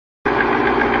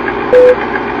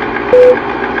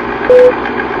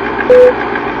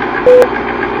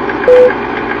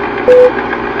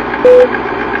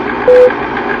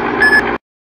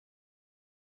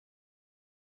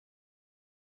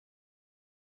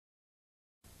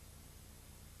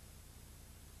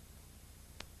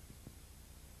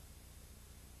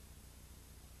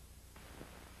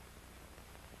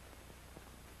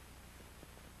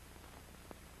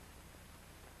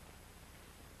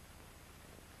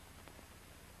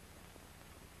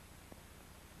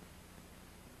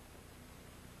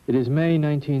It is May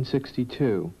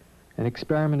 1962. An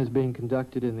experiment is being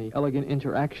conducted in the Elegant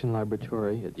Interaction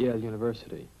Laboratory at Yale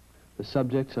University. The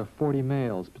subjects are 40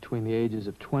 males between the ages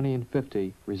of 20 and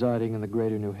 50 residing in the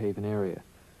greater New Haven area.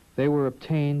 They were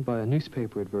obtained by a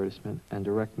newspaper advertisement and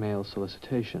direct mail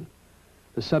solicitation.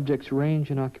 The subjects range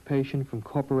in occupation from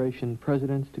corporation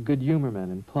presidents to good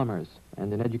humormen and plumbers,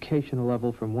 and in educational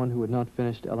level from one who had not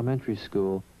finished elementary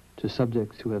school to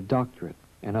subjects who have doctorate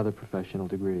and other professional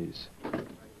degrees.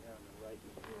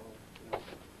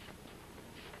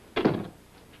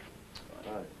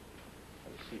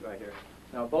 Right here.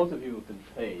 Now, both of you have been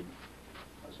paid,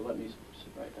 so let me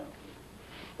sit right down.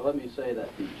 So let me say that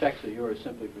the checks are yours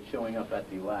simply for showing up at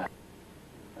the lab.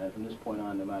 And from this point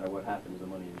on, no matter what happens, the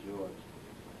money is yours.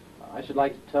 I should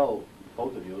like to tell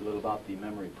both of you a little about the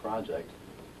memory project.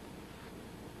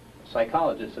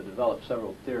 Psychologists have developed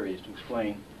several theories to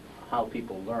explain how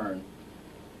people learn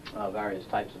various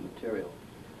types of material.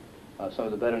 Some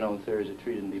of the better-known theories are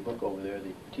treated in the book over there,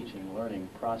 The Teaching and Learning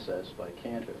Process by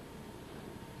Cantor.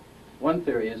 One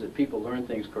theory is that people learn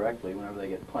things correctly whenever they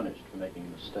get punished for making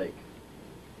a mistake.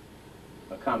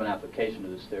 A common application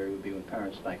of this theory would be when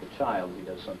parents spank a child if he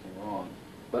does something wrong.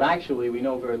 But actually, we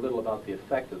know very little about the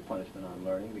effect of punishment on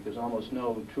learning because almost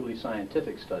no truly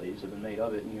scientific studies have been made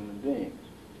of it in human beings.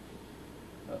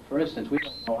 For instance, we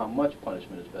don't know how much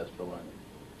punishment is best for learning.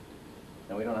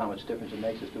 And we don't know how much difference it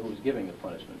makes as to who's giving the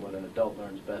punishment, whether an adult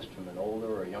learns best from an older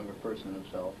or a younger person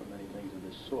himself, or many things of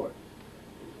this sort.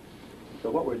 So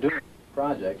what we're doing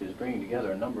project is bringing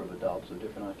together a number of adults of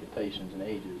different occupations and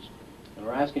ages, and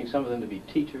we're asking some of them to be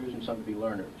teachers and some to be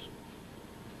learners.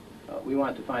 We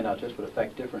want to find out just what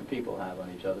effect different people have on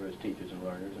each other as teachers and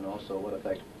learners, and also what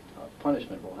effect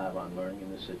punishment will have on learning in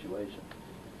this situation.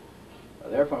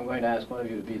 Therefore, I'm going to ask one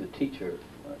of you to be the teacher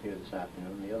here this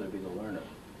afternoon, and the other to be the learner.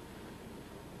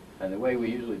 And the way we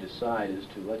usually decide is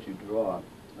to let you draw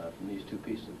from these two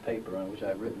pieces of paper on which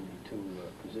I've written the two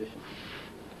positions.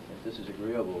 If this is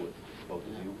agreeable with both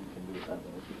of you, we can do it that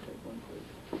way. If you take one,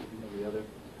 please. You have the other.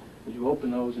 Would you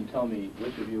open those and tell me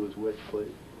which of you is which,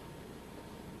 please?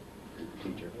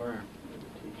 Teacher. Learner.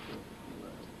 Teacher.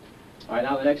 All right,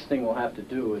 now the next thing we'll have to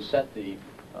do is set the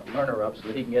learner up so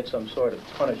that he can get some sort of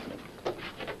punishment.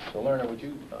 So, learner, would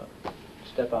you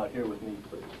step out here with me,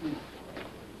 please?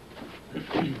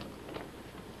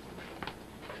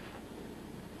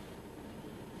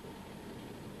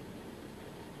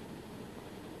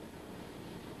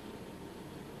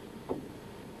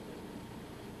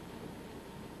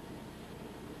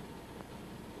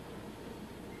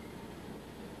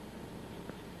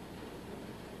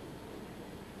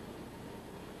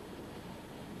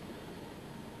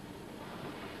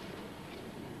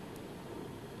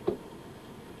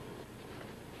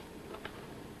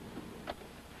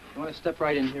 You want to step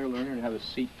right in here, learner, and have a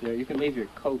seat there. You can leave your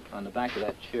coat on the back of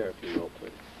that chair if you will,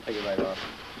 please. Take it right off.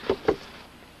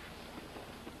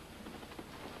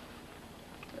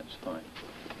 That's fine.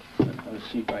 Have a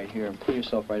seat right here and pull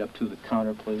yourself right up to the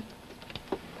counter, please.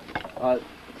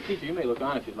 Teacher, you may look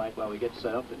on if you'd like while we get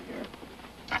set up in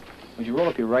here. Would you roll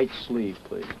up your right sleeve,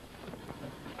 please?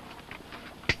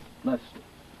 Left sleeve.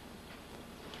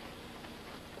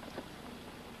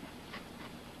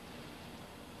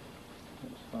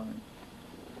 Fine.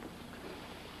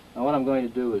 Now what I'm going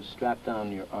to do is strap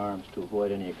down your arms to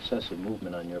avoid any excessive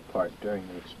movement on your part during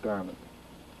the experiment.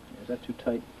 Is that too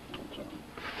tight?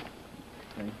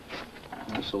 Okay.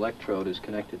 This electrode is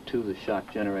connected to the shock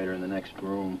generator in the next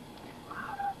room.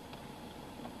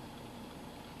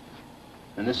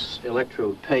 And this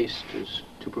electrode paste is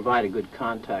to provide a good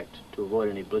contact to avoid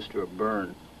any blister or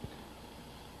burn.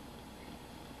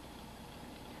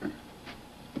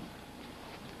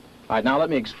 All right, now let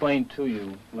me explain to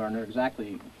you, learner,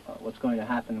 exactly what's going to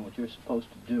happen and what you're supposed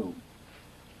to do.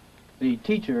 The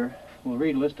teacher will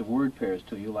read a list of word pairs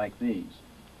to you like these.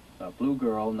 Blue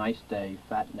girl, nice day,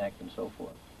 fat neck, and so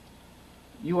forth.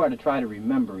 You are to try to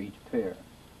remember each pair.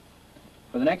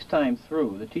 For the next time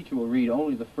through, the teacher will read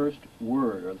only the first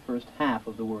word or the first half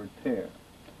of the word pair.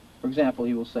 For example,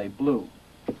 he will say blue.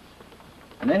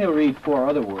 And then he'll read 4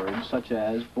 other words, such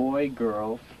as boy,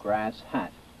 girl, grass,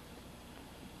 hat.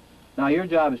 Now your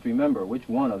job is to remember which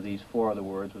one of these four other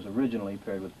words was originally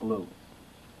paired with blue.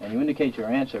 And you indicate your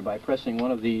answer by pressing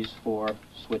one of these four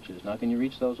switches. Now can you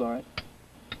reach those all right?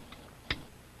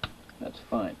 That's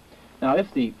fine. Now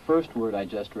if the first word I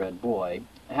just read, boy,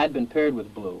 had been paired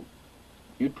with blue,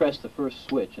 you'd press the first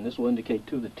switch, and this will indicate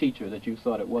to the teacher that you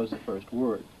thought it was the first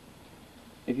word.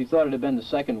 If you thought it had been the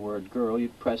second word, girl,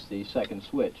 you'd press the second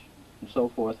switch, and so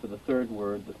forth for the third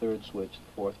word, the third switch,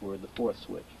 the fourth word, the fourth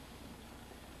switch.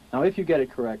 Now, if you get it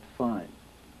correct, fine.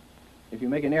 If you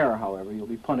make an error, however, you'll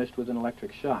be punished with an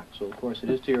electric shock. So, of course, it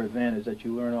is to your advantage that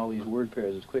you learn all these word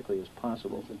pairs as quickly as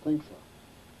possible. I think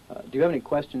so. Do you have any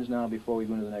questions now before we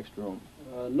go into the next room?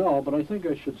 No, but I think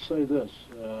I should say this.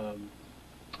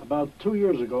 About 2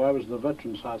 years ago, I was in the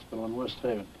Veterans Hospital in West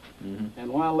Haven.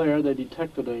 And while there, they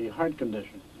detected a heart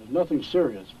condition. There's nothing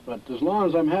serious, but as long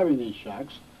as I'm having these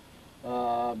shocks,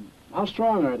 how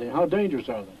strong are they? How dangerous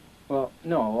are they? Well,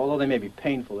 no, although they may be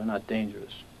painful, they're not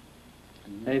dangerous.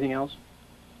 Anything else?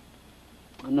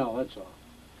 No, that's all.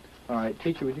 All right,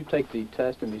 teacher, would you take the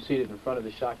test and be seated in front of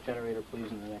the shock generator,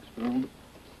 please, in the next room?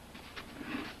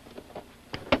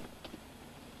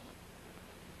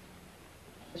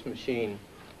 This machine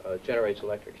generates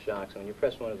electric shocks, and when you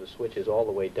press one of the switches all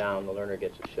the way down, the learner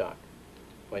gets a shock.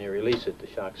 When you release it, the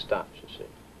shock stops, you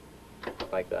see,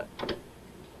 like that.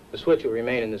 The switch will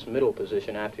remain in this middle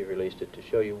position after you've released it to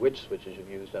show you which switches you've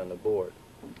used on the board.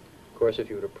 Of course, if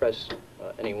you were to press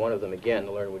any one of them again,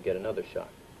 the learner would get another shock.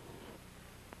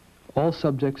 All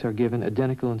subjects are given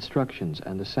identical instructions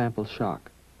and a sample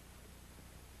shock.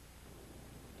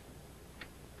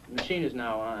 The machine is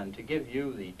now on. To give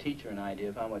you, the teacher, an idea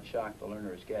of how much shock the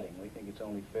learner is getting, we think it's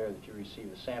only fair that you receive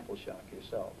a sample shock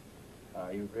yourself.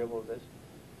 Are you agreeable with this?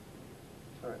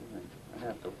 Certainly. I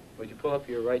have to. Would you pull up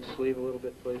your right sleeve a little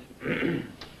bit, please?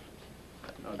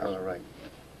 All right.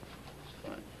 That's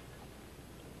fine.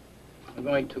 I'm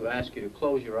going to ask you to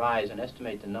close your eyes and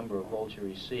estimate the number of volts you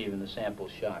receive in the sample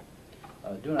shock.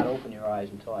 Do not open your eyes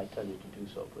until I tell you to do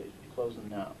so, please. Would you close them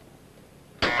now?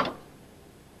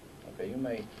 Okay, you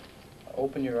may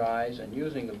open your eyes, and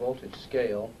using the voltage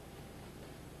scale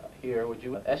here, would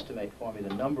you estimate for me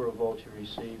the number of volts you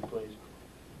receive, please?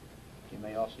 You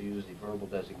may also use the verbal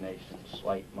designations,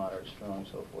 slight, moderate, strong,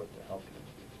 so forth, to help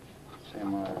you.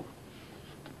 Same,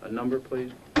 A number,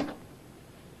 please?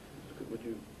 Would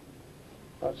you?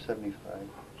 about 75.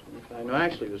 75? No,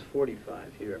 actually, it was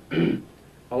 45 here.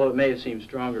 Although it may have seemed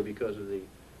stronger because of the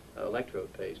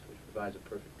electrode paste, which provides a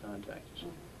perfect contact.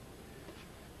 All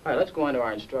right, let's go on to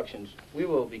our instructions. We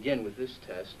will begin with this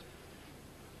test.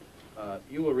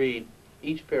 You will read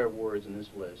each pair of words in this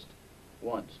list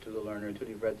once to the learner until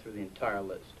you've read through the entire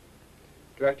list.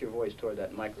 Direct your voice toward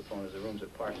that microphone, as the rooms are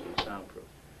partially soundproof.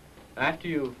 After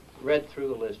you've read through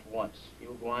the list once, you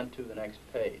will go on to the next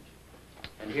page.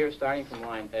 And here, starting from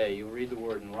line A, you'll read the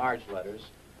word in large letters,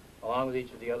 along with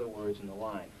each of the other words in the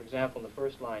line. For example, in the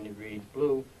first line, you read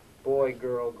blue, boy,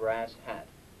 girl, grass, hat.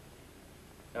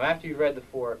 Now, after you've read the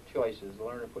four choices, the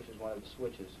learner pushes one of the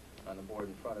switches on the board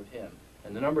in front of him,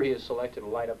 and the number he has selected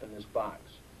will light up in this box,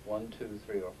 1, 2,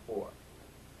 3, or 4.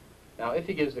 Now, if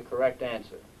he gives the correct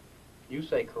answer, you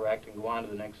say correct and go on to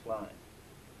the next line.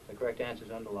 The correct answer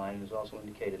is underlined and is also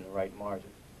indicated in the right margin.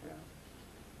 Yeah.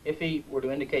 If he were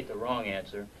to indicate the wrong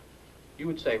answer, you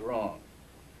would say wrong.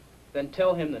 Then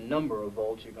tell him the number of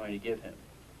volts you're going to give him.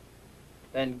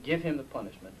 Then give him the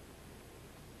punishment.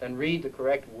 Then read the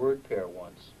correct word pair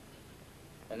once,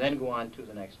 and then go on to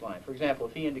the next line. For example,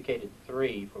 if he indicated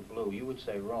 3 for blue, you would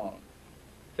say wrong.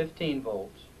 15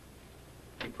 volts.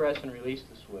 You press and release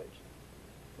the switch.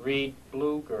 Read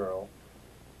blue girl,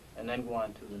 and then go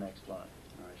on to the next line.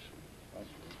 I see. Right.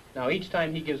 Now, each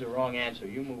time he gives a wrong answer,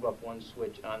 you move up one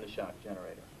switch on the shock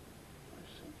generator. I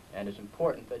see. And it's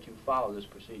important that you follow this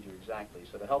procedure exactly.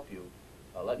 So to help you,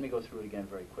 let me go through it again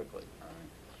very quickly. All right.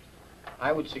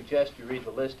 I would suggest you read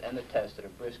the list and the test at a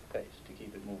brisk pace to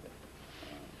keep it moving.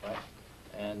 Right?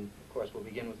 And, of course, we'll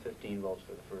begin with 15 volts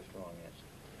for the first wrong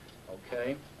answer.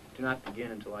 Okay? Do not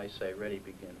begin until I say ready,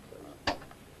 begin, please.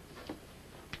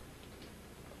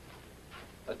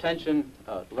 Attention,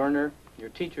 learner. Your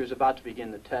teacher is about to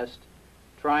begin the test.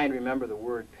 Try and remember the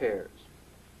word pairs.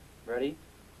 Ready?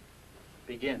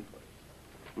 Begin,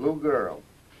 please. Blue girl.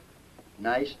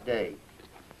 Nice day.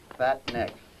 Fat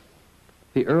neck.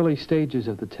 The early stages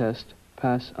of the test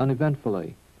pass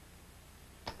uneventfully.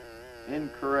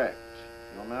 Incorrect.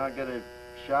 You'll now get a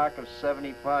shock of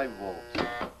 75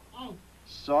 volts.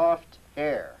 Soft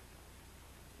air.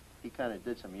 He kind of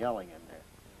did some yelling in there.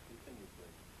 Continue,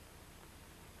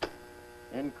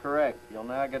 please. Incorrect. You'll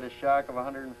now get a shock of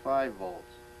 105 volts.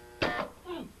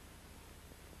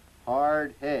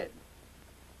 Hard head.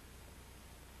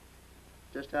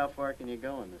 Just how far can you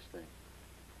go in this thing?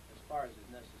 As far as is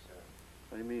necessary.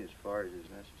 What do you mean, as far as is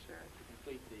necessary? To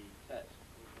complete the test.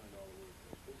 We've learned all the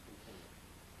rules. Please continue.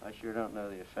 I sure don't know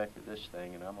the effect of this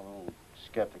thing, and I'm a little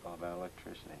skeptical about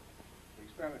electricity. The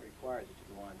experiment requires that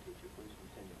you go on, teacher. Please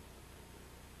continue.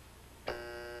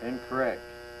 Incorrect.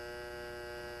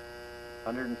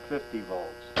 150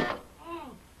 volts.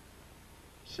 Oh,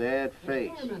 Sad face.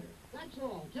 experimenter, that's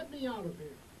all. Get me out of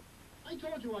here. I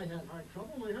told you I had heart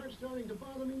trouble. My heart's starting to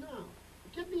bother me now.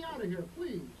 Get me out of here,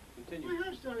 please. Continue. My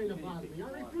heart's starting to Continue, bother me. teacher. I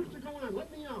Go on. refuse to go on.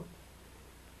 Let me out.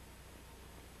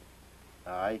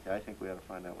 I think we ought to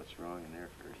find out what's wrong in there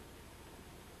first.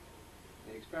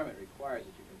 The experiment requires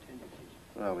that you continue, teacher.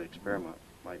 Well, the experiment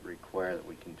might require that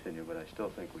we continue, but I still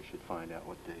think we should find out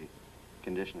what the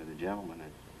condition of the gentleman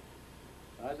is.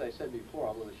 Now, as I said before,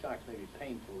 although the shocks may be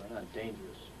painful, they're not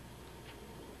dangerous.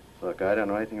 Look, I don't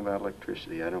know anything about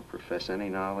electricity. I don't profess any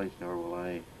knowledge, nor will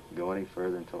I go any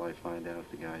further until I find out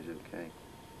if the guy's okay.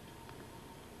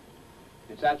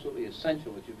 It's absolutely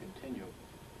essential that you continue.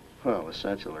 Well,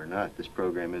 essential or not, this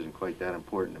program isn't quite that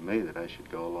important to me that I should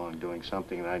go along doing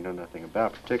something that I know nothing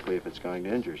about, particularly if it's going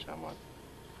to injure someone.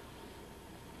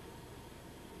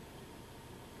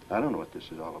 I don't know what this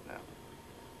is all about.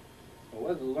 Well,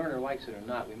 whether the learner likes it or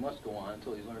not, we must go on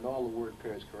until he's learned all the word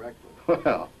pairs correctly.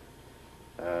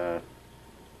 Well,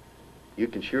 you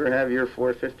can sure have your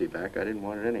 $450 back. I didn't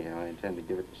want it anyhow. I intend to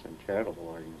give it to some charitable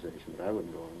organization, but I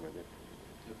wouldn't go on with it.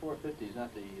 The 450 is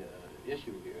not the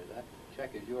issue here. That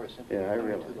check is yours simply Yeah, I to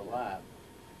realize to the that. lab.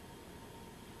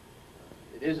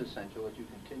 It is essential that you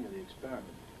continue the experiment.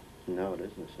 No, it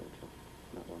isn't essential.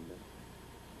 Not one bit.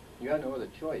 You have no other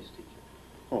choice, teacher.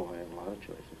 Oh, I have a lot of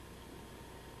choices.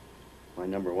 My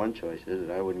number one choice is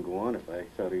that I wouldn't go on if I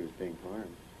thought he was being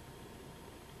harmed.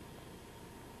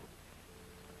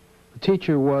 The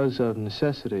teacher was, of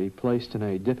necessity, placed in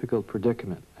a difficult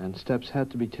predicament, and steps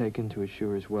had to be taken to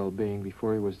assure his well-being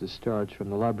before he was discharged from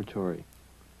the laboratory.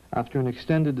 After an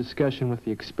extended discussion with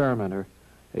the experimenter,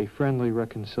 a friendly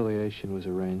reconciliation was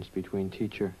arranged between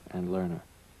teacher and learner.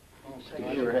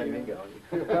 You sure had me going.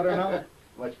 Feel better now?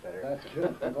 Much better. That's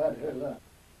good. I'm glad to hear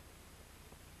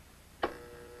that.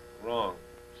 Wrong.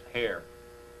 It's hair.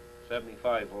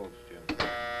 75 volts, Jim.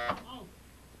 Oh,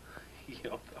 You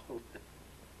don't know.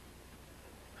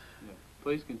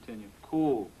 Please continue.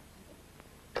 Cool.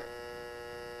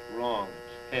 Wrong.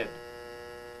 It's head.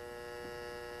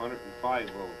 105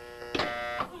 volts.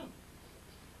 I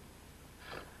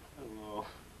don't know.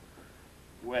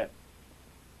 Wet.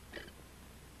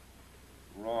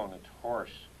 Wrong. It's horse.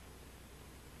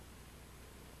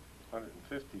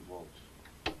 150 volts.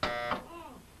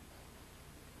 oh.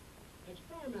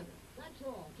 Experimenter, that's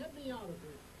all. Get me out of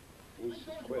here. I Loose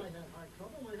told you I equipment. had heart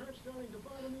trouble. My heart's starting to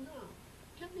bother me now.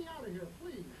 Get me out of here,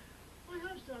 please. My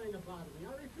heart's starting to bother me.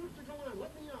 I refuse to go on.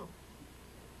 Let me out.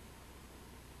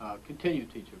 Continue,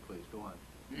 teacher, please. Go on.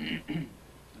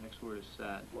 The next word is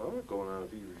sad. Well, I'm not going on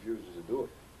if he refuses to do it.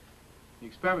 The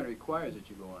experiment requires that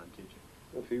you go on, teacher.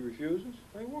 If he refuses,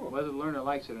 I won't. Whether the learner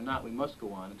likes it or not, we must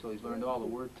go on until he's learned all the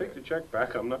word Take pairs. the check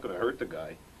back. I'm not going to hurt the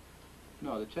guy.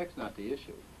 No, the check's not the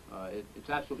issue. It's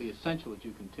absolutely essential that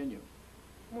you continue.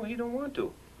 Well, he don't want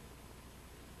to.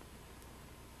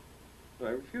 I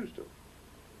refuse to.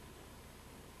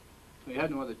 You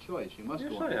have no other choice. You must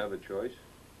Yes, go on. I have a choice.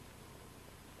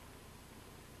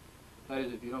 That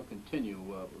is, if you don't continue,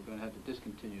 we're going to have to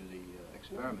discontinue the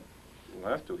experiment. We'll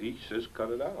have to. He says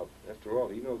cut it out. After all,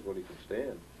 he knows what he can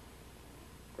stand.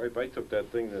 Right, I took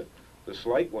that thing, the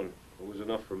slight one. It was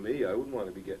enough for me. I wouldn't want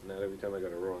to be getting that every time I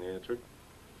got a wrong answer.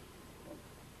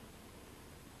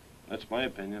 That's my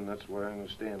opinion. That's where I'm going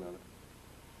to stand on it.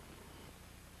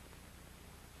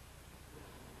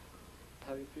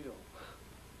 How do you feel?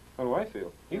 How do I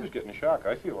feel? He was getting a shock.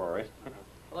 I feel all right.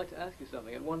 I'd like to ask you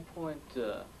something. At one point,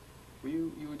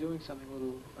 you were doing something a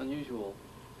little unusual.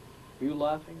 Were you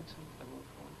laughing at something at one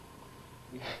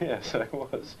point? Yes, I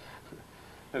was.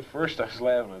 At first I was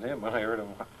laughing at him, and I heard him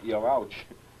yell, ouch.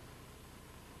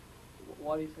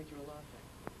 Why do you think you were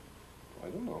laughing? I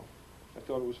don't know. I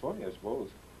thought it was funny, I suppose.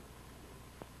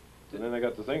 And then I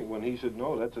got to think, when he said,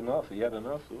 no, that's enough, he had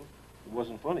enough, so it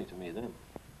wasn't funny to me then.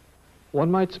 One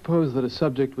might suppose that a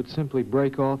subject would simply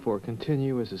break off or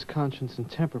continue as his conscience and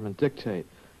temperament dictate,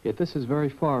 yet this is very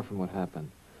far from what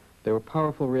happened. There were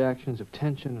powerful reactions of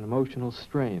tension and emotional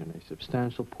strain in a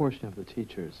substantial portion of the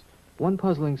teachers. One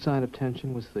puzzling sign of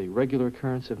tension was the regular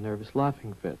occurrence of nervous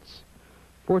laughing fits.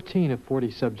 14 of 40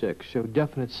 subjects showed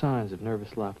definite signs of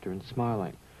nervous laughter and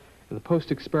smiling. In the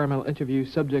post-experimental interview,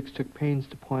 subjects took pains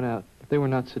to point out that they were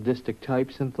not sadistic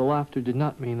types and that the laughter did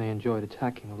not mean they enjoyed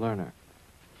attacking the learner.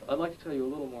 I'd like to tell you a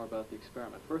little more about the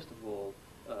experiment. First of all,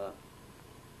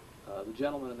 the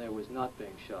gentleman in there was not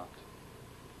being shocked.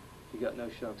 He got no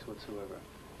shocks whatsoever.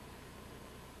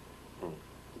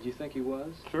 Did you think he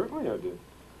was? Certainly I did. In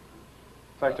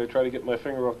fact, I tried to get my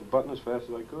finger off the button as fast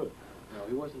as I could. No,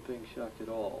 he wasn't being shocked at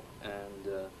all. And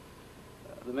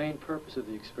the main purpose of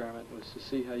the experiment was to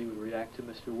see how you would react to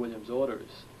Mr. Williams' orders,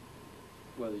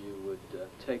 whether you would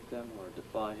take them or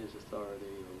defy his authority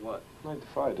or what. I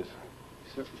defied it.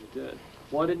 You certainly did.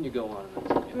 Why didn't you go on and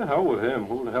continue? The hell with him.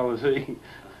 Who the hell is he?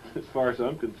 As far as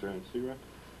I'm concerned. See, right?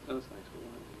 No, thanks for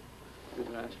that. There's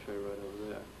an ashtray right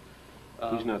over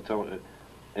there. He's not telling it.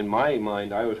 In my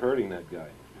mind, I was hurting that guy.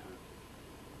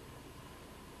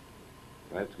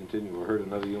 If I have to continue to hurt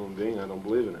another human being, I don't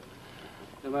believe in it.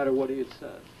 No matter what he had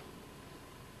said.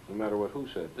 No matter what who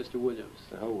said. Mr. Williams.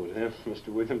 The hell with him, Mr.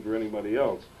 Williams, or anybody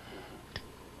else.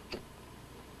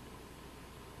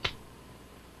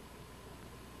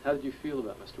 How did you feel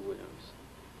about Mr. Williams?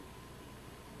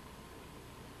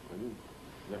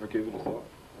 I never gave it a thought.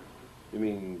 You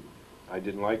mean I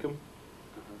didn't like him?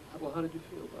 Well, how did you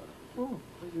feel about it? Well,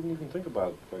 I didn't even think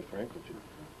about it, quite frankly.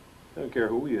 I don't care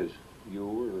who he is, you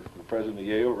or the president of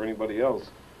Yale or anybody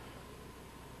else.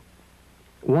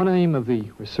 One aim of the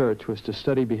research was to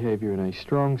study behavior in a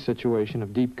strong situation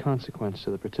of deep consequence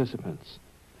to the participants.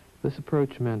 This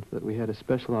approach meant that we had a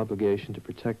special obligation to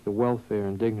protect the welfare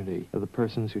and dignity of the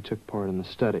persons who took part in the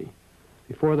study.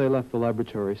 Before they left the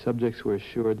laboratory, subjects were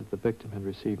assured that the victim had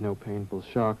received no painful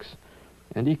shocks,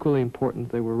 and equally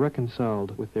important, they were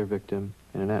reconciled with their victim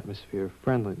in an atmosphere of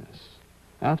friendliness.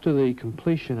 After the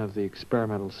completion of the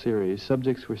experimental series,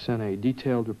 subjects were sent a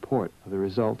detailed report of the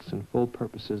results and full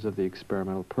purposes of the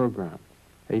experimental program.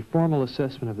 A formal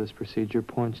assessment of this procedure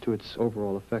points to its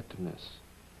overall effectiveness.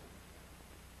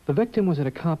 The victim was an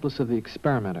accomplice of the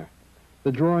experimenter.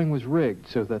 The drawing was rigged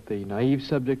so that the naive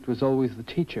subject was always the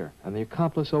teacher, and the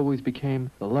accomplice always became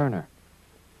the learner.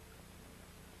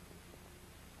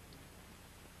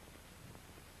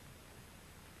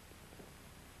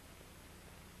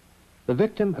 The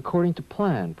victim, according to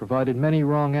plan, provided many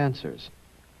wrong answers.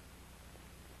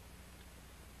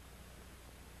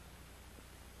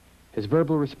 His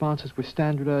verbal responses were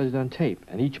standardized on tape,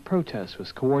 and each protest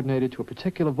was coordinated to a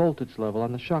particular voltage level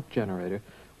on the shock generator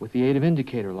with the aid of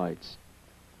indicator lights.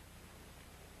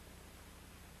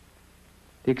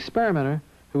 The experimenter,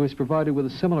 who was provided with a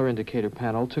similar indicator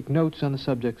panel, took notes on the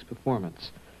subject's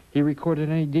performance. He recorded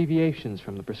any deviations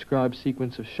from the prescribed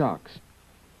sequence of shocks,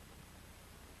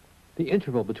 the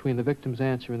interval between the victim's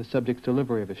answer and the subject's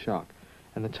delivery of a shock,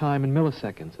 and the time in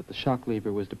milliseconds that the shock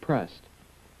lever was depressed.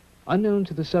 Unknown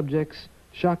to the subjects,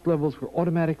 shock levels were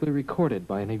automatically recorded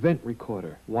by an event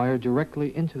recorder wired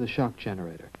directly into the shock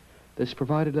generator. This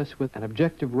provided us with an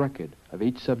objective record of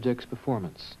each subject's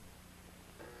performance.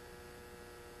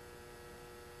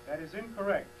 That is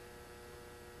incorrect.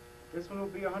 This one will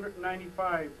be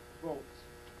 195 volts.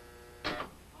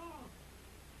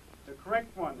 The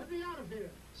correct one. Let me out of here.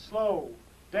 Slow.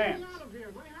 Dance. Let me out of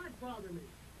here. My heart bothers me.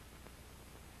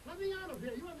 Let me out of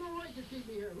here. You have no right to keep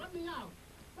me here. Let me out.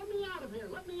 Let me out of here.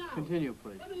 Let me out. Continue,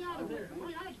 please. Let me out of here.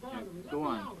 My heart's bothering me. Go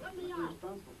on. Out. Let me out.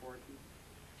 Responsible for it.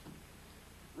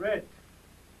 Red.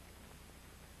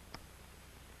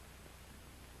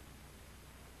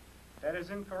 That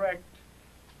is incorrect.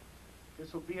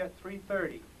 This will be at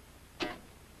 3:30. The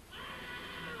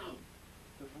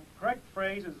correct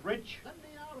phrase is rich Let me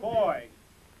out of boy. here.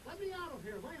 Let me out of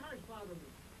here. My heart's bothering me.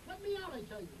 Let me out, I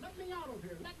tell you. Let me out of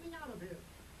here. Let me out of here.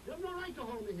 You have no right to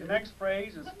hold me here. The next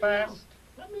phrase is Let me fast. out.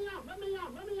 Let me out. Let me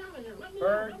out. Let me out of here. Let me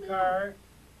Bird, out. Let me car, out.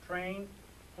 train,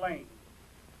 plane.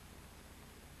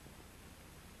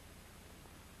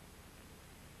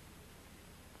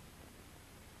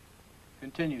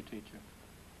 Continue, teacher.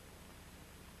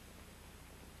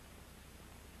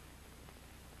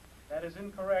 That is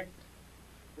incorrect.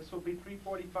 This will be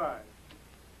 3:45.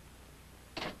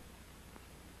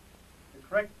 The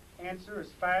correct answer is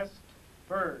fast,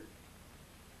 bird.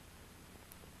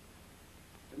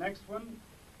 The next one,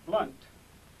 blunt.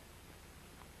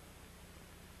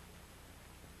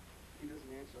 He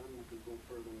doesn't answer. I'm not going to go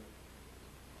further with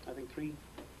it. I think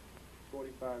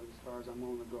 3:45 is as far as I'm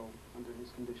willing to go under his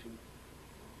condition.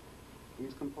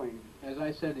 He's complaining. As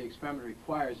I said, the experiment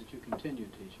requires that you continue,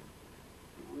 teacher.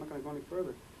 I'm not going to go any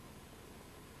further.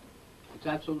 It's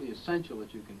absolutely essential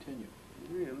that you continue.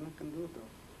 Yeah, I'm not going to do it, though.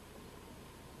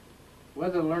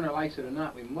 Whether the learner likes it or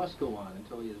not, we must go on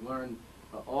until he has learned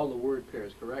all the word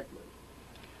pairs correctly.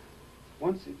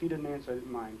 Once, if he didn't answer, I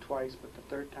didn't mind. Twice, but the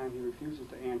third time he refuses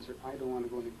to answer, I don't want to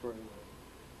go any further with it.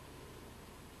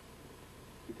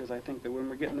 Because I think that when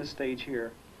we're getting this stage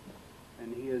here,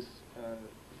 and he is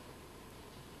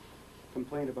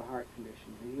complained of a heart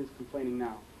condition, and he is complaining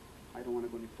now. I don't want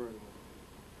to go any further with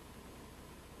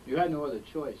it. You had no other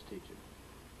choice, teacher.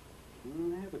 I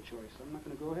don't have a choice. I'm not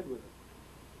going to go ahead with it.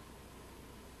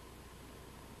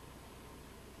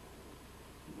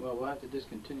 Well, we'll have to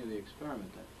discontinue the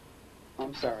experiment then.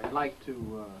 I'm sorry. I'd like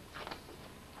to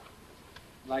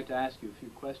ask you a few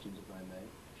questions, if I may.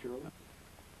 Sure.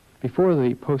 Before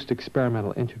the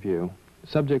post-experimental interview,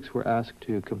 subjects were asked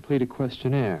to complete a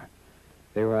questionnaire.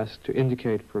 They were asked to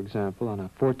indicate, for example, on a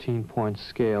 14-point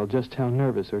scale, just how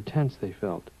nervous or tense they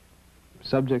felt.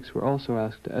 Subjects were also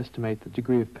asked to estimate the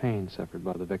degree of pain suffered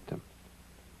by the victim.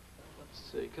 Let's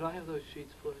see. Could I have those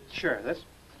sheets, please? Sure, that's...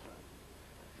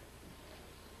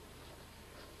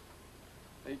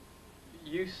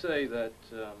 You say that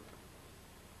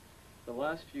the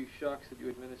last few shocks that you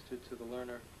administered to the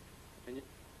learner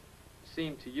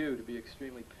seemed to you to be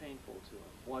extremely painful to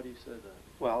him. Why do you say that?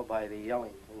 Well, by the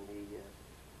yelling and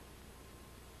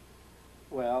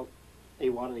well, he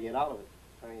wanted to get out of it.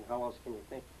 I mean, how else can you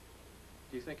think?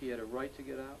 Do you think he had a right to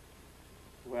get out?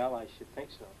 Well, I should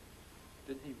think so.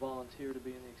 Didn't he volunteer to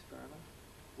be in the experiment?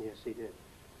 Yes, he did.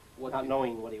 What Not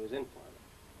knowing what he was in for.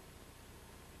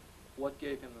 What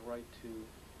gave him the right to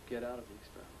get out of the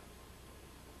experiment?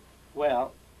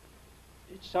 Well,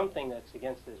 it's something that's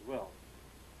against his will.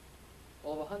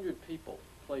 Well, of 100 people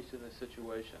placed in this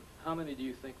situation, how many do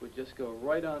you think would just go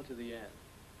right on to the end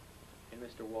in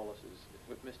Mr. Wallace's,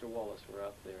 if Mr. Wallace were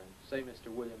out there, and say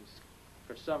Mr. Williams,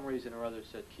 for some reason or other,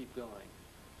 said, keep going?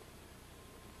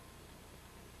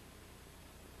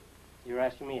 You're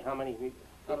asking me how many people?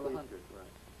 Out of 100, right.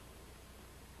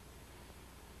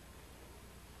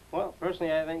 Well,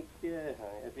 personally, I think, yeah,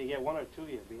 if you get one or two,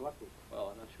 you'd be lucky.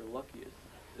 Well, I'm not sure lucky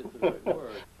is the right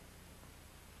word.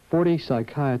 40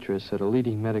 psychiatrists at a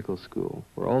leading medical school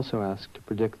were also asked to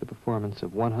predict the performance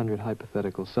of 100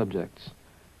 hypothetical subjects.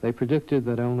 They predicted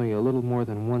that only a little more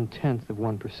than 1/10 of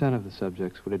 1% of the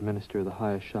subjects would administer the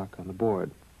highest shock on the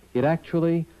board. Yet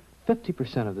actually,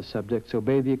 50% of the subjects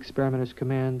obeyed the experimenter's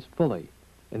commands fully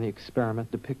in the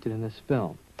experiment depicted in this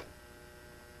film.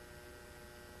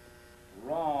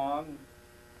 Wrong.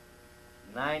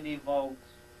 90 volts.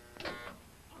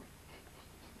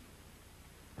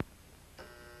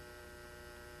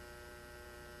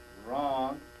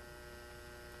 Wrong.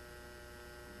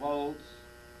 Volts.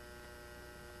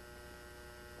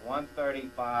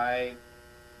 135.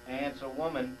 Answer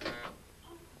woman.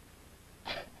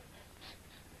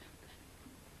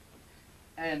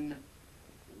 N.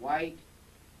 White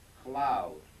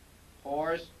cloud.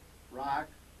 Horse, rock,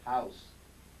 house.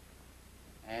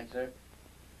 Answer.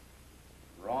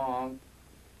 Wrong.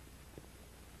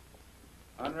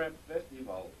 150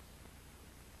 volts.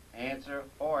 Answer.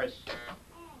 Horse.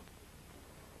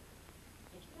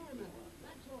 Experiment.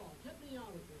 That's all. Get me out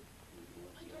of here.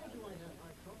 I told you I had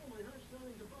heart trouble. My heart's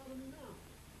starting to bother me now.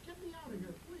 Get me out of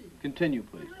here, please. Continue,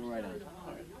 please. Go right on. I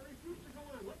refuse to go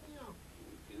on. Let me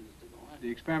out. The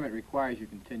experiment requires you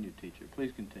continue, teacher.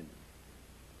 Please continue.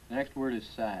 The next word is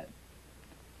sad.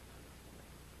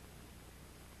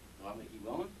 Want me to keep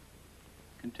going?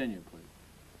 Continue, please.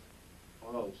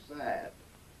 Oh, sad.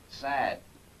 Sad.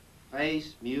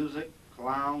 Face, music,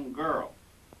 clown, girl.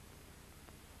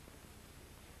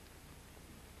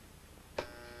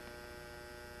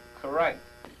 Correct.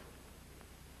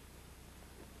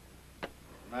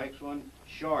 Next one,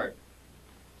 short.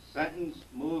 Sentence,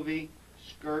 movie,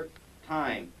 skirt,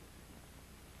 time.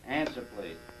 Answer,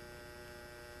 please.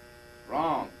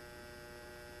 Wrong.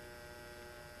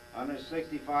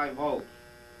 165 volts.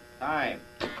 Time.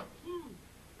 Let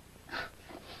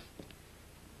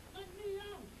me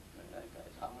out. That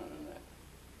guy's hollering in there.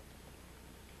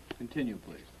 Continue,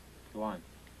 please. Go on.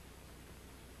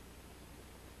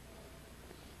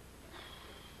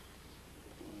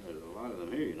 There's a lot of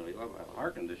them here, you know. He's got a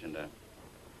heart condition there.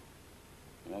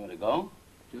 You want me to go?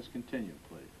 Just continue,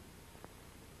 please.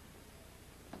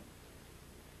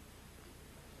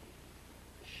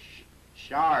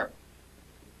 Sharp.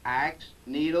 Axe,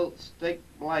 needle, stick,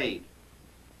 blade.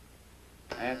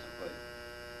 Answer, please.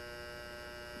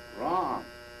 Wrong.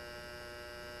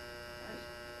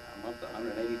 I'm up to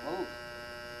 180 volts.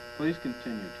 Please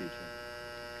continue, teacher.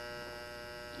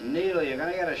 Needle, you're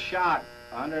gonna get a shock.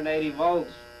 180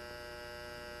 volts.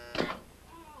 Ow.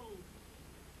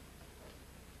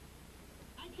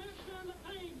 I can't stand the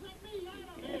pain. Let me out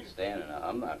of here. Can't stand it now.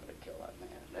 I'm not gonna kill that man.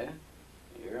 There?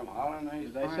 You hear him hollering? He's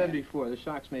As I said crying. before, the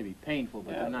shocks may be painful,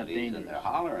 but Yeah, they're not he's in dangerous. there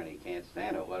hollering. He can't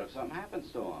stand it. What if something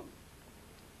happens to him?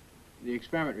 The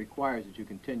experiment requires that you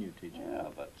continue, teacher.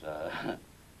 Yeah, but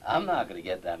I'm not gonna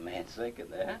get that man sick in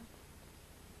there.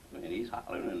 I mean, he's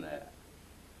hollering in there.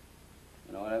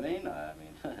 You know what I mean? I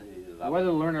mean, he's Whether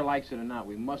the learner likes it or not,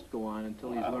 we must go on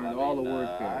until he's learned all the word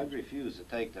pairs. I refuse to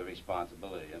take the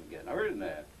responsibility. I'm getting hurt in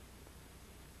there.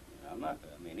 I'm not,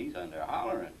 I mean, he's under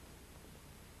hollering.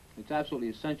 It's absolutely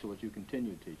essential that you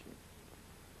continue, teacher.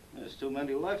 There's too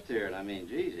many left here, and I mean,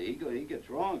 geez, he gets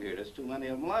wrong here. There's too many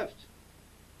of them left.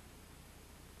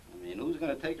 I mean, who's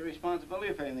going to take the responsibility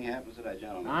if anything happens to that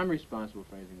gentleman? I'm responsible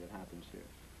for anything that happens here.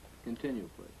 Continue,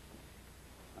 please.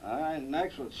 All right,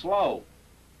 next one, slow.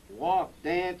 Walk,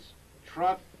 dance,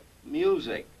 trot,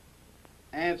 music.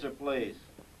 Answer, please.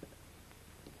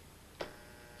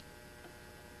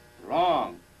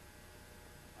 Wrong.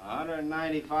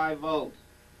 195 volts.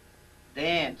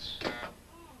 Dance. Let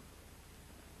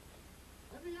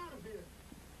me out of here.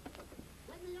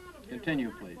 Let me out of here. Continue,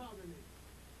 My heart's please. bothering me.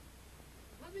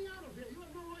 Let me out of here. You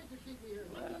have no right to keep me here.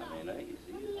 Let me I out. mean, Let me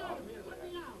out of here. Let me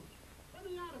out. Let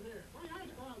me out of here. My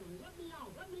heart's bothering me. Let me out.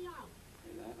 Let me out.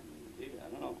 Gee, I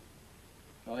don't know.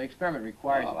 Well, the experiment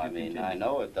requires Well, that I you mean, continue. I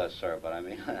know it does, sir, but I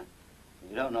mean,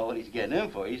 you don't know what he's getting in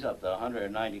for. He's up to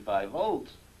 195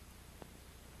 volts.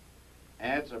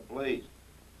 Answer, please.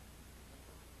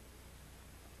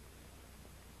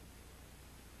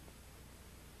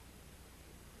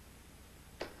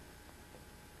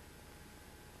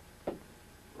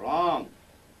 Wrong.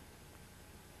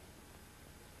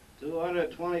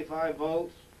 225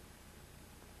 volts.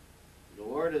 The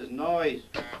word is noise.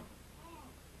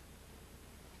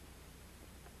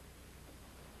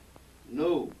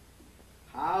 New.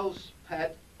 House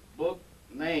pet book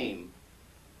name.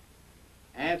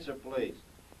 Answer, please.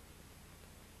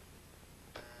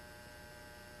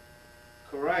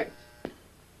 Correct.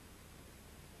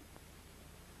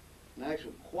 Next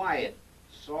one, quiet.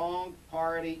 Song,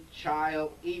 party,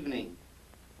 child, evening.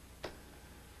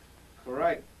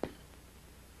 Correct.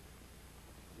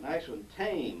 Next one,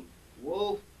 tame.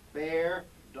 Wolf, bear,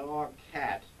 dog,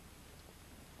 cat.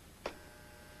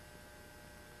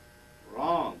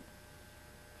 Wrong.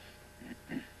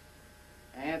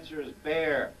 Answer is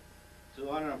bear.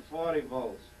 240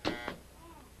 volts.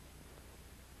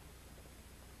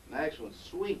 Next one,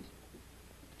 sweet.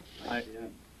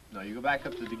 No, you go back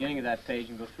up to the beginning of that page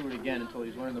and go through it again until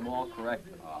he's learned them all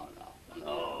correctly. Oh, no.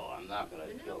 No, I'm not going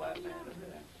to kill that man.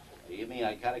 You mean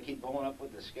I got to keep going up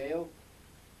with the scale?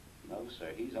 No, sir.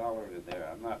 He's hollering in there.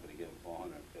 I'm not going to give him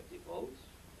 450 volts.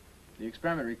 The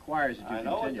experiment requires that you I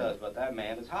know continue. it does, but that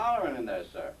man is hollering in there,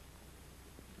 sir.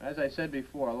 As I said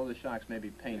before, although the shocks may be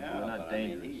painful, Yeah, they're not but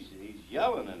dangerous. I mean, he's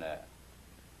yelling in there.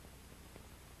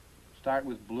 Start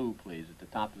with blue, please, at the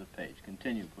top of the page.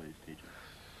 Continue, please, teacher.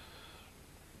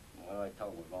 What do I tell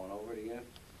him? We're going over it again?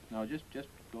 No, just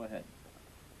go ahead.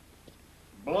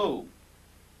 Blue.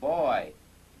 Boy.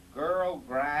 Girl,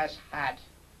 grass, hat.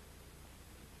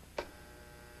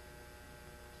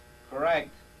 Correct.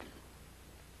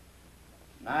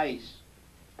 Nice.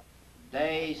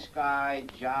 Day, sky,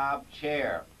 job,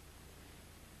 chair.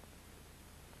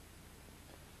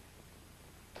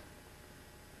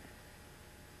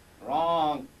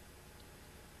 Wrong.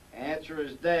 Answer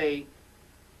is day.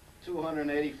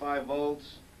 285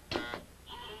 volts.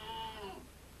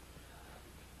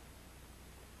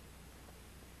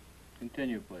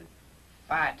 Continue, please.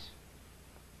 Fat.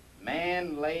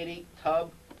 Man, lady,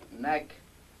 tub, neck.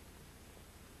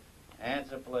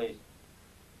 Answer, please.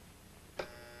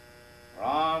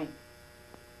 Wrong.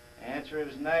 Answer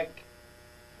is neck.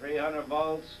 300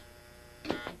 volts. I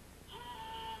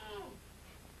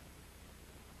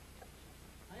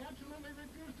absolutely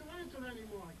refuse to answer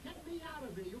anymore. Get me out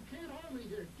of here. You can't hold me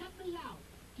here. Get me out.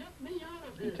 Get me out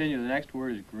of here. Continue. The next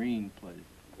word is green, please.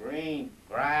 Green,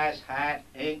 grass, hat,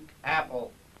 ink,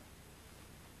 apple.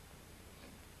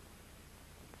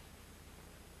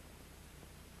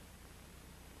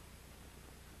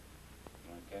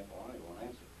 He won't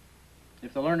answer.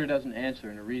 If the learner doesn't answer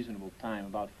in a reasonable time,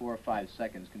 about 4 or 5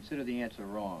 seconds, consider the answer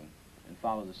wrong and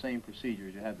follow the same procedure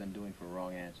as you have been doing for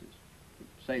wrong answers.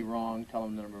 Say wrong, tell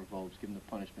them the number of volts, give them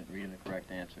the punishment, and read them the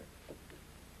correct answer.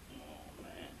 Oh,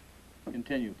 man.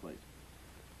 Continue, please.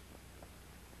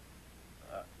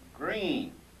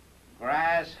 Green,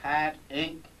 grass, hat,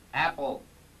 ink, apple.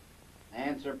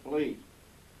 Answer, please.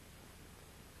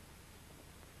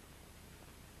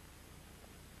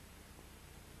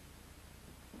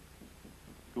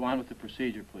 Go on with the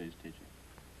procedure, please, teacher.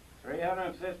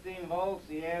 315 volts,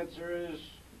 the answer is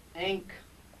ink.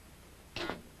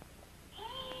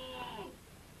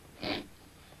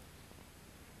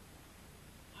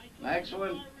 Next one.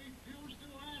 I refuse to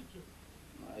answer.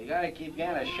 Well, you gotta keep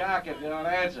getting a shock if you don't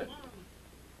answer.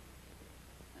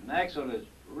 The next one is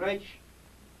rich.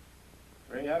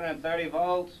 330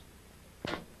 volts.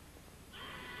 Let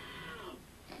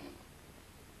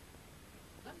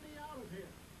me out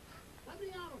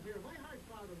of here. My heart's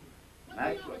bothering me. Let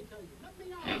Next me out, one. I tell you. Let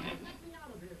me out. Let me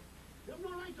out of here. You have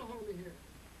no right to hold me here.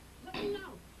 Let me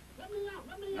out. Let me out.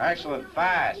 Let me out. Excellent. Let me out.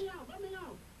 Fast. Let me out. Let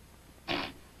me out.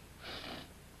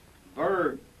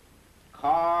 Bird,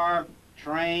 car,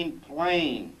 train,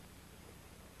 plane.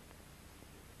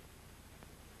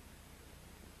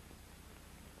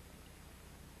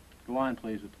 Go on,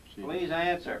 please, with the procedure. Please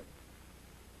answer.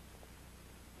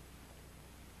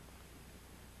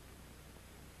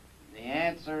 The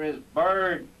answer is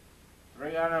bird,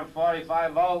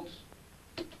 345 volts.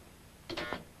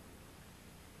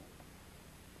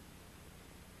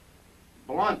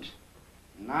 Blunt,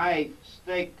 knife,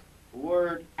 stick,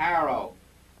 word, arrow.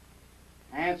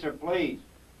 Answer, please.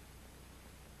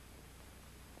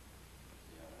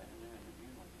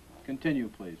 Continue,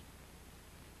 please.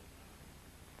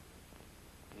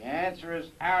 The answer is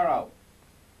arrow.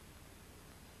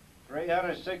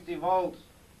 360 volts.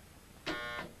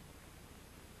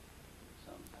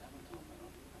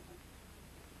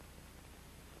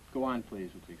 Go on, please,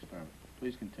 with the experiment.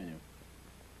 Please continue.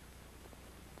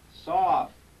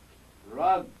 Soft,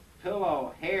 rug,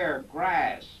 pillow, hair,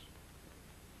 grass.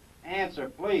 Answer,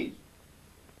 please.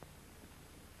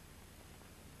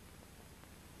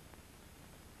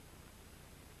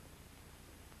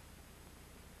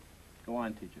 Go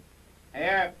on, teacher.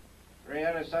 Hair,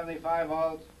 375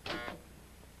 volts.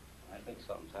 I think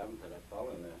something's happened to that fellow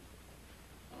in there.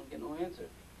 I don't get no answer.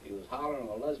 He was hollering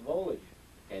a less voltage.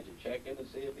 Can't you check in and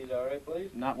see if he's all right, please?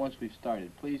 Not once we've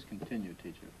started. Please continue,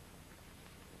 teacher.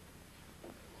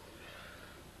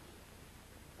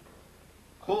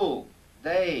 Cool,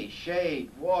 day, shade,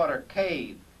 water,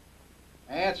 cave.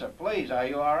 Answer, please. Are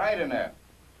you all right in there?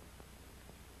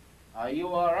 Are you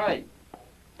all right?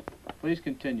 Please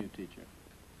continue, teacher.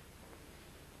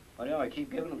 What do you know, I keep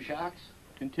giving him shocks?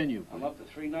 Continue, I'm please. up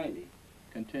to 390.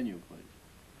 Continue,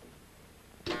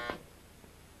 please.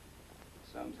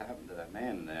 Something's happened to that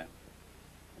man in there.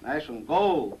 Nice one,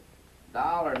 gold,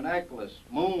 dollar, necklace,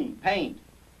 moon, paint.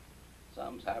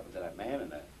 Something's happened to that man in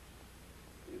there.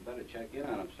 You better check in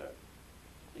on him, sir.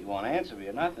 He won't answer me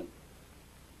or nothing.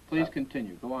 Please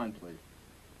continue. Go on, please.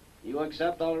 You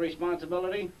accept all the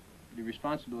responsibility? The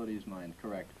responsibility is mine,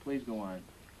 correct. Please go on.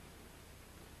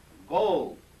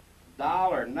 Gold,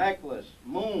 dollar, necklace,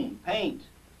 moon, paint.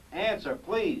 Answer,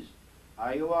 please.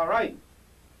 Are you all right?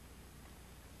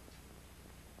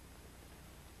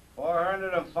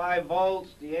 405 volts.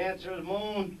 The answer is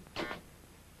moon.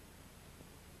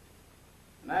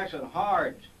 Next one,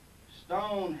 heart,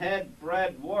 stone, head,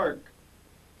 bread, work.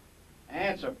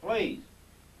 Answer, please.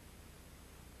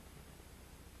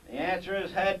 The answer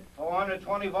is head,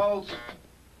 420 volts.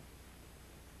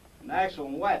 Next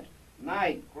one, wet,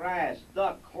 night, grass,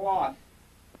 duck, cloth.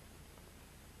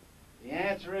 The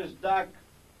answer is duck,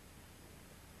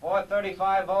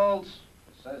 435 volts.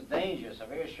 It says danger,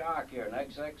 severe shock here,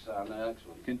 next X on the next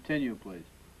one. Continue, please.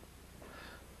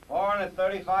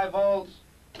 435 volts.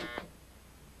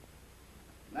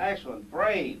 Next one,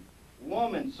 brave,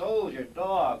 woman, soldier,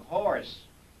 dog, horse.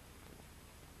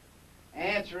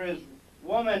 Answer is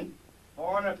woman,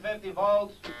 450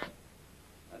 volts.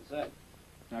 That's it.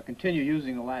 Now continue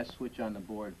using the last switch on the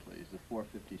board, please. The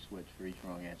 450 switch for each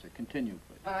wrong answer. Continue,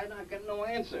 please. I'm not getting no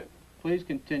answer. Please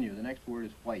continue. The next word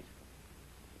is white.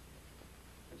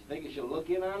 But you think you should look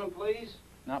in on him, please?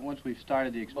 Not once we've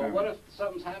started the But experiment. what if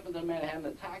something's happened to the man, had an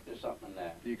attack or something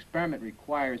there? The experiment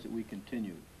requires that we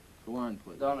continue. Go on,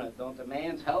 please. Don't the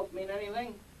man's health mean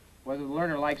anything? Whether the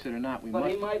learner likes it or not, we But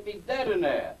must... he might be dead in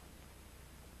there.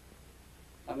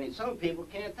 I mean, some people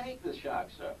can't take the shock,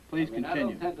 sir. Please I mean, continue.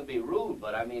 I don't tend to be rude,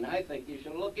 but I mean, I think you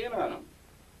should look in on him.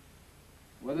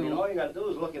 Whether I mean, all you gotta do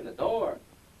is look at the door.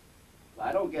 If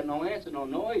I don't get no answer, no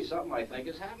noise, something I think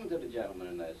has happened to the gentleman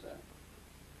in there, sir.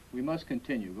 We must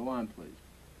continue. Go on, please.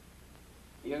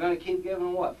 You're gonna keep giving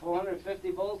him what,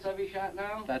 450 volts every shot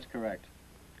now? That's correct.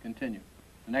 Continue.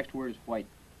 The next word is white.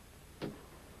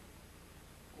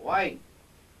 White,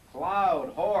 cloud,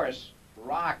 horse,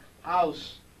 rock,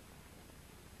 house.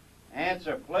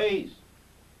 Answer, please.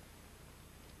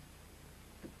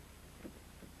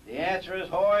 The answer is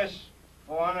horse,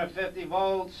 450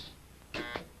 volts.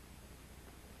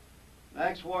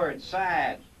 Next word,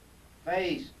 sad,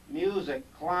 face, music,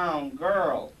 clown,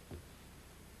 girl.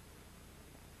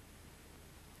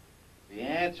 The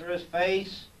answer is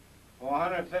face,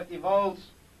 450 volts.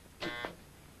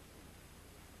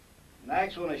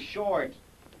 Next one is short,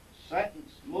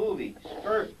 sentence, movie,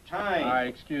 skirt, time. All right,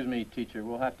 excuse me, teacher.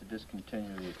 We'll have to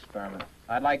discontinue the experiment.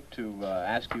 I'd like to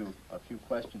ask you a few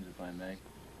questions, if I may.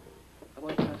 I'd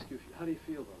like to ask you, how do you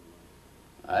feel, by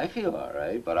the way? I feel all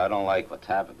right, but I don't like what's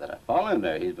happened to that fellow in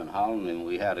there. He's been hollering and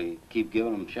we had to keep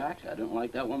giving him shocks. I didn't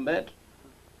like that one bit.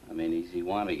 I mean, he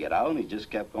wanted to get out and he just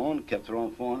kept going, kept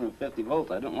throwing 450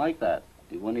 volts. I didn't like that.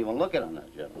 He wouldn't even look at on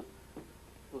that gentleman.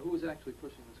 Well, who was actually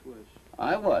pushing the switch?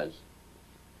 I was.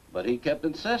 But he kept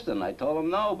insisting. I told him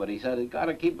no, but he said, "It's got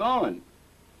to keep going."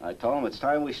 I told him it's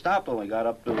time we stopped when we got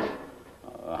up to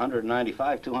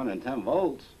 195, 210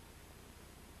 volts.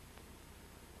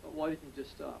 But why didn't you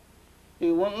just stop? He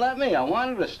wouldn't let me. I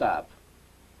wanted to stop.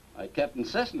 I kept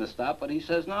insisting to stop, but he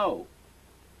says no.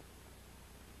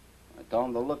 I told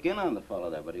him to look in on the fellow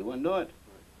there, but he wouldn't do it.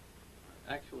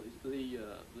 Right. Actually, the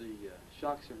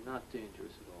shocks are not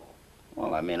dangerous at all.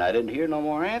 Well, I mean, I didn't hear no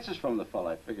more answers from the fellow.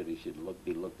 I figured he should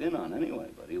be looked in on anyway,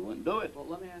 but he wouldn't do it. Well,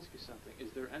 let me ask you something.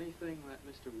 Is there anything that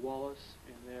Mr. Wallace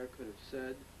in there could have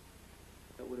said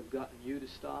that would have gotten you to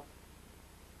stop?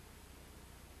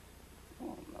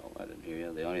 Oh, no, I didn't hear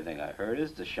you. The only thing I heard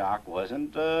is the shock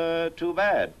wasn't too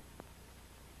bad.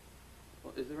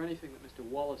 Well, is there anything that Mr.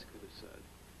 Wallace could have said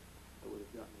that would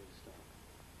have gotten you to stop?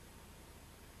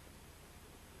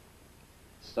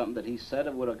 Something that he said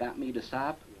that would have got me to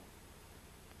stop? Yeah.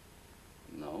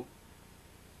 No.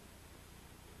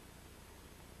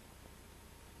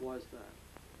 Why is that?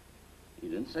 He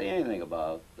didn't say anything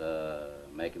about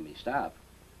making me stop.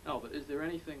 No, but is there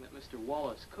anything that Mr.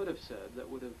 Wallace could have said that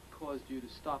would have caused you to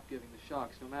stop giving the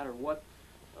shocks, no matter what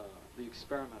the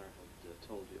experimenter had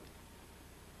told you?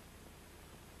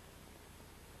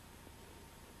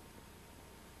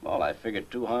 Well, I figured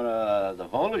 200, the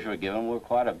voltage we're giving were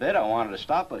quite a bit. I wanted to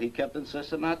stop, but he kept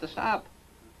insisting not to stop.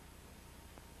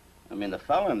 I mean, the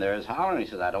fellow in there is hollering. He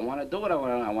says, "I don't want to do it. I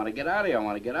want to get out of here. I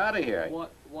want to get out of here."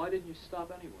 Why didn't you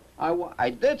stop anyway? I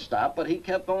did stop, but he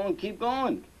kept going, keep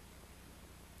going.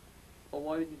 Well,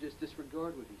 why didn't you just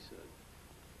disregard what he said?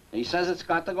 He says it's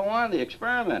got to go on, the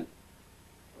experiment.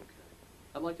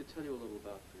 Okay. I'd like to tell you a little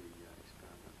about the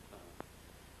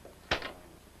experiment.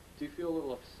 Do you feel a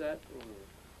little upset? Or...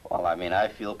 Well, I mean, I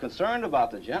feel concerned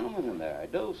about the gentleman in there. I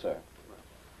do, sir.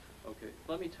 Right. Okay.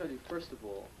 Let me tell you, first of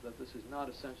all, that this is not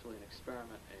essentially an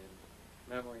experiment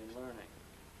in memory and learning.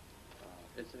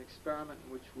 It's an experiment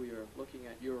in which we are looking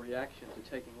at your reaction to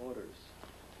taking orders.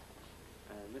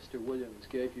 And Mr. Williams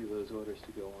gave you those orders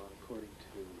to go on according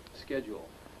to schedule.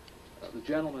 The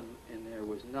gentleman in there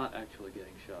was not actually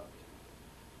getting shocked.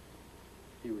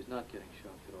 He was not getting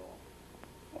shocked at all.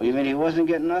 Well, you mean he wasn't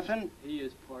getting nothing? He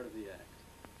is part of the act.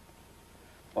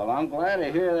 Well, I'm glad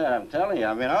to hear that, I'm telling you.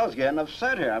 I mean, I was getting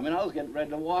upset here. I mean, I was getting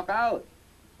ready to walk out.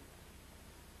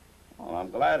 Well,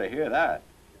 I'm glad to hear that.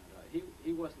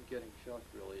 He wasn't getting shocked,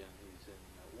 really, and he's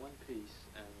in one piece,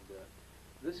 and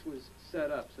this was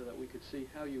set up so that we could see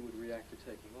how you would react to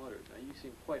taking orders. Now, you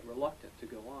seem quite reluctant to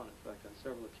go on. In fact, on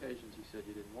several occasions, you said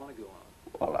you didn't want to go on.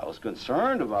 Well, I was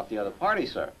concerned about the other party,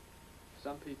 sir.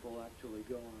 Some people actually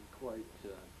go on quite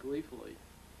gleefully.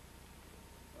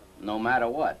 No matter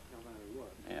what? No matter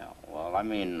what. Yeah, well, I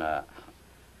mean,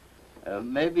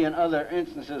 maybe in other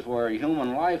instances where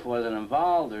human life wasn't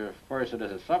involved or a person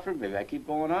has suffered, maybe I keep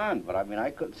going on. But, I mean,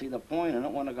 I couldn't see the point in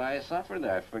it when a guy suffered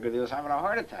there. I figured he was having a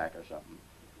heart attack or something.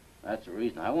 That's the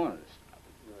reason I wanted to stop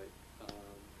it. Right.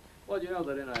 Well, you know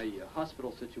that in a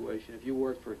hospital situation, if you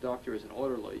worked for a doctor as an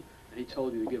orderly, and he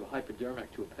told you to give a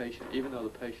hypodermic to a patient, even though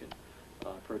the patient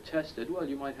protested, well,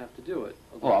 you might have to do it.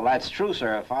 Okay. Well, that's true,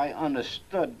 sir. If I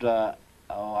understood,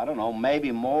 I don't know,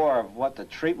 maybe more of what the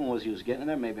treatment was he was getting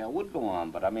there, maybe I would go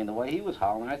on. But, I mean, the way he was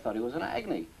hollering, I thought he was in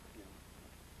agony.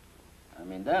 Yeah. I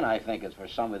mean, then I think it's for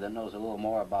somebody that knows a little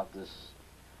more about this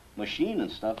machine and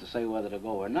stuff to say whether to go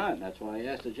or not. And that's why I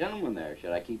asked the gentleman there,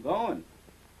 should I keep going?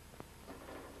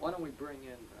 Why don't we bring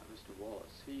in Mr.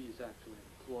 Wallace? He's actually an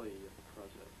employee of the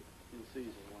project. You'll see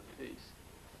he's in one piece.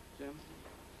 Jim?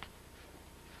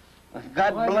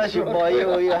 God bless you, boy.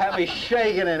 You have me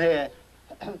shaking in here.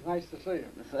 Nice to see you.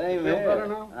 Same You feel here. better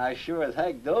now? I sure as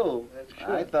heck do. That's good.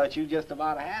 I thought you just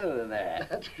about had it in there.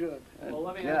 That's good. Well,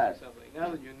 let me ask you something. Now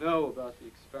that you know about the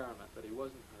experiment, that he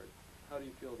wasn't hurt, how do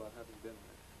you feel about having been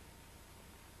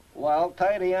there? Well,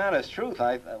 tell you the honest truth,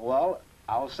 I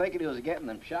was thinking he was getting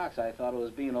them shocks. I thought it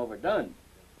was being overdone.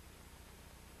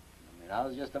 I mean, I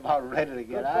was just about ready to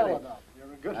get out of it.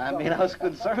 You're a good I mean, I was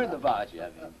concerned about you.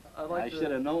 I mean, I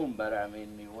should have known better. I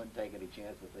mean, you wouldn't take any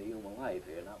chance with the human life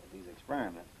here, not with these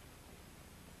experiments.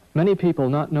 Many people,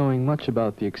 not knowing much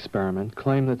about the experiment,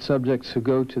 claim that subjects who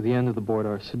go to the end of the board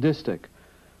are sadistic.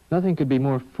 Nothing could be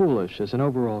more foolish as an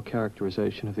overall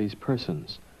characterization of these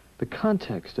persons. The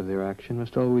context of their action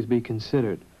must always be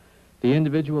considered. The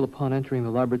individual, upon entering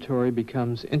the laboratory,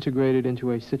 becomes integrated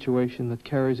into a situation that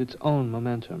carries its own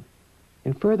momentum.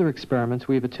 In further experiments,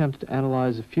 we have attempted to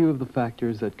analyze a few of the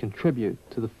factors that contribute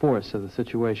to the force of the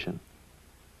situation.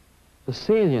 The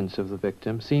salience of the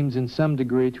victim seems in some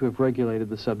degree to have regulated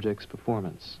the subject's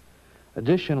performance.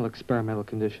 Additional experimental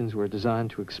conditions were designed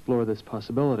to explore this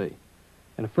possibility.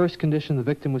 In a first condition, the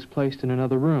victim was placed in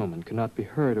another room and could not be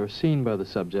heard or seen by the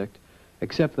subject,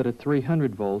 except that at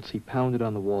 300 volts he pounded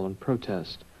on the wall in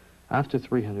protest. After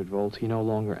 300 volts, he no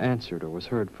longer answered or was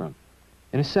heard from.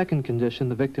 In a second condition,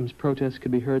 the victim's protest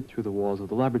could be heard through the walls of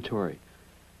the laboratory.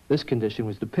 This condition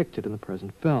was depicted in the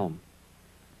present film.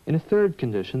 In a third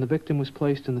condition, the victim was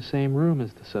placed in the same room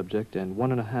as the subject and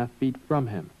 1.5 feet from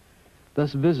him.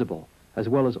 Thus visible, as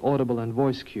well as audible and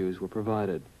voice cues were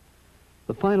provided.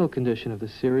 The final condition of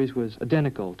this series was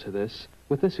identical to this,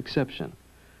 with this exception.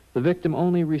 The victim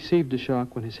only received a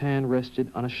shock when his hand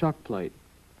rested on a shock plate.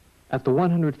 At the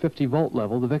 150 volt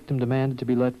level, the victim demanded to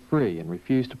be let free and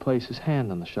refused to place his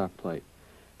hand on the shock plate.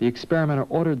 The experimenter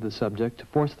ordered the subject to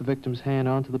force the victim's hand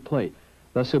onto the plate.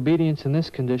 Thus, obedience in this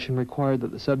condition required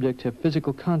that the subject have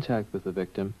physical contact with the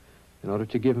victim in order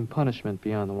to give him punishment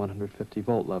beyond the 150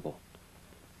 volt level.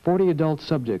 40 adult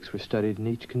subjects were studied in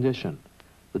each condition.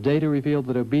 The data revealed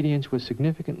that obedience was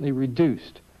significantly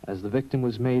reduced as the victim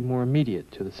was made more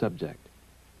immediate to the subject.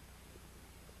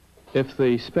 If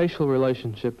the spatial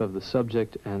relationship of the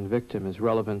subject and victim is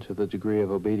relevant to the degree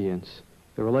of obedience,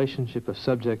 the relationship of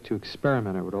subject to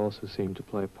experimenter would also seem to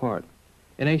play a part.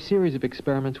 In a series of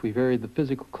experiments, we varied the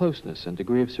physical closeness and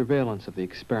degree of surveillance of the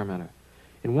experimenter.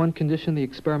 In one condition, the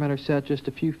experimenter sat just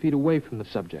a few feet away from the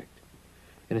subject.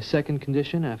 In a second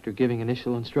condition, after giving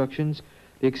initial instructions,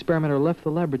 the experimenter left the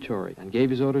laboratory and gave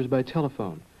his orders by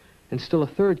telephone. In still a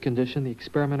third condition, the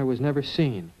experimenter was never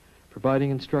seen, providing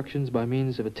instructions by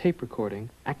means of a tape recording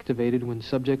activated when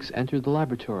subjects entered the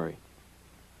laboratory.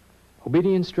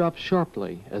 Obedience dropped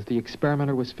sharply as the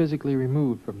experimenter was physically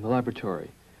removed from the laboratory.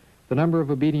 The number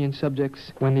of obedient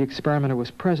subjects when the experimenter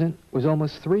was present was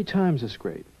almost 3 times as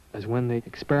great as when the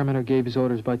experimenter gave his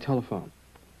orders by telephone.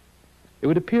 It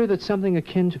would appear that something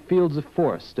akin to fields of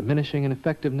force, diminishing in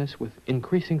effectiveness with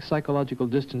increasing psychological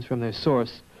distance from their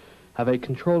source, have a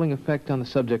controlling effect on the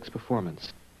subject's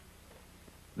performance.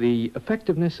 The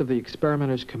effectiveness of the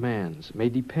experimenter's commands may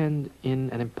depend in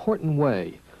an important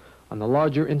way on the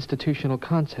larger institutional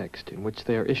context in which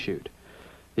they are issued.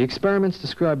 The experiments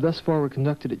described thus far were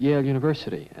conducted at Yale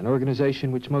University, an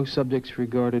organization which most subjects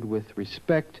regarded with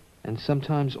respect and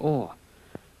sometimes awe.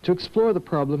 To explore the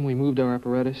problem, we moved our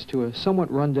apparatus to a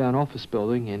somewhat run-down office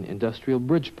building in industrial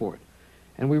Bridgeport,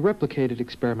 and we replicated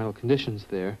experimental conditions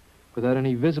there without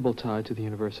any visible tie to the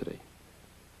university.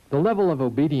 The level of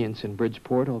obedience in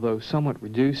Bridgeport, although somewhat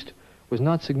reduced, was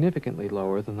not significantly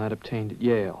lower than that obtained at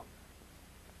Yale.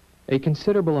 A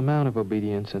considerable amount of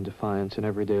obedience and defiance in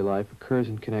everyday life occurs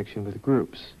in connection with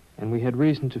groups, and we had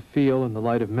reason to feel, in the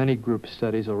light of many group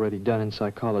studies already done in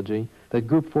psychology, that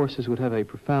group forces would have a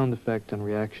profound effect on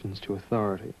reactions to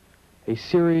authority. A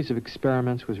series of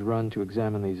experiments was run to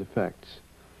examine these effects.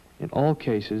 In all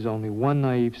cases, only one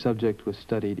naive subject was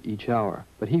studied each hour,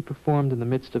 but he performed in the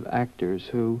midst of actors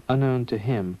who, unknown to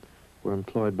him, were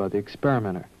employed by the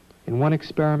experimenter. In one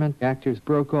experiment, actors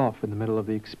broke off in the middle of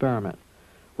the experiment.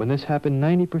 When this happened,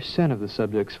 90% of the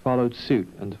subjects followed suit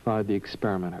and defied the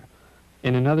experimenter.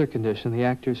 In another condition, the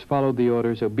actors followed the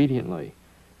orders obediently.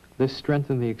 This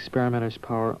strengthened the experimenter's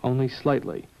power only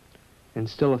slightly. In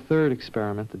still a third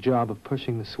experiment, the job of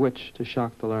pushing the switch to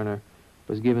shock the learner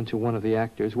was given to one of the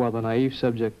actors, while the naive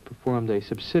subject performed a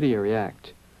subsidiary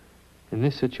act. In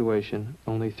this situation,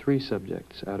 only 3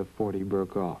 subjects out of 40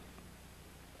 broke off.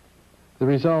 The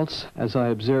results, as I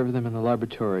observed them in the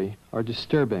laboratory, are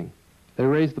disturbing. They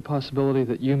raise the possibility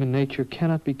that human nature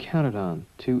cannot be counted on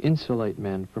to insulate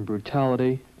men from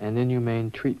brutality and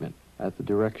inhumane treatment at the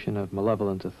direction of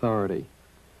malevolent authority.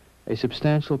 A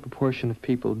substantial proportion of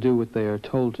people do what they are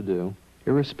told to do,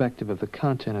 irrespective of the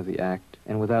content of the act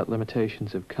and without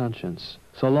limitations of conscience,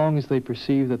 so long as they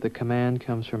perceive that the command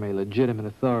comes from a legitimate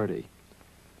authority.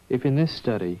 If in this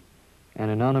study an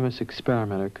anonymous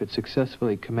experimenter could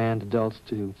successfully command adults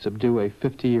to subdue a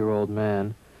 50-year-old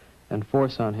man and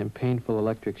force on him painful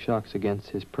electric shocks against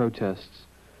his protests,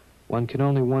 one can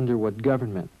only wonder what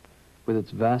government, with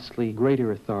its vastly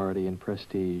greater authority and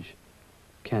prestige,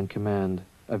 can command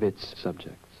of its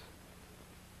subjects.